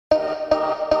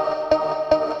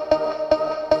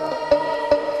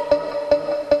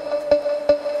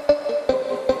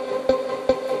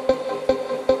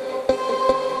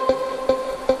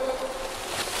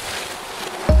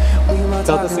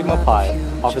Sigma Pi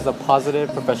offers a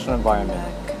positive professional environment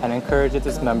and encourages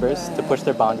its members to push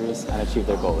their boundaries and achieve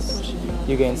their goals.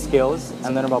 You gain skills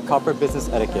and learn about proper business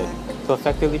etiquette to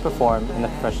effectively perform in the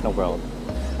professional world.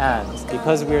 And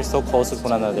because we are so close with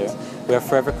one another, we are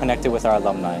forever connected with our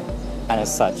alumni. And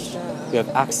as such, we have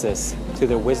access to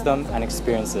their wisdom and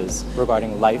experiences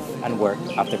regarding life and work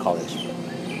after college.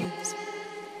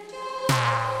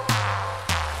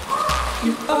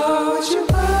 You are what you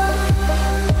are.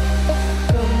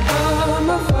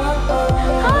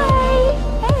 Hi!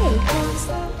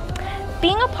 Hey!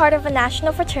 Being a part of a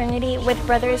national fraternity with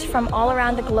brothers from all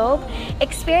around the globe,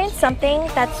 experience something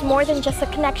that's more than just a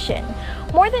connection,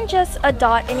 more than just a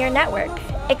dot in your network.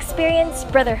 Experience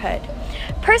brotherhood.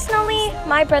 Personally,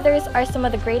 my brothers are some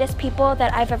of the greatest people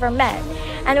that I've ever met,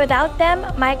 and without them,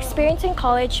 my experience in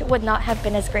college would not have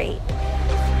been as great.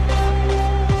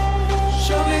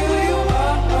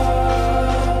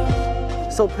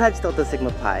 So pledge Delta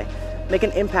Sigma Pi. Make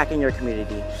an impact in your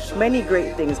community. Many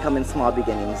great things come in small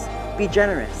beginnings. Be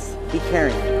generous. Be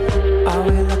caring. Are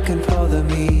we looking for the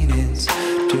meanings?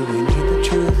 Do we need the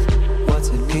truth? What's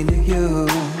it mean to you?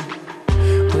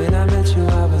 When I met you,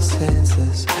 I was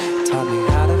senseless. Taught me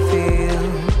how to feel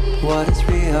what is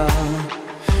real.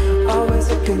 Always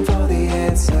looking for the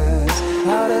answers.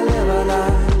 How to live our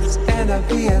lives and not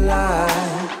be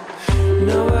alive.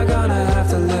 No, we're gonna have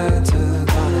to learn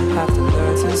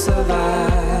to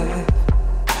survive.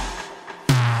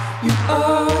 You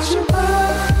are what you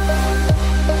are.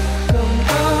 Come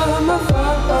from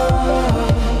afar.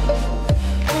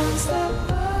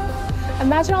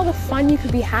 Imagine all the fun you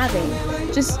could be having.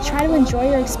 Just try to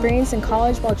enjoy your experience in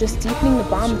college while just deepening the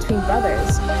bond between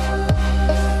brothers.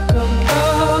 Come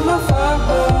from afar.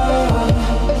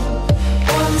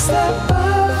 One step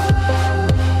up.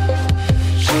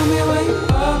 Show me where you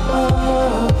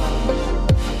are.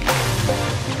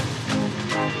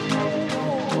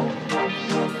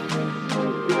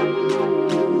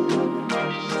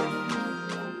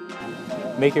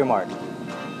 Make your mark.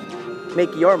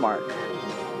 Make your mark.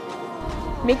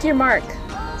 Make your mark.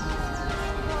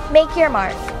 Make your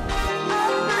mark.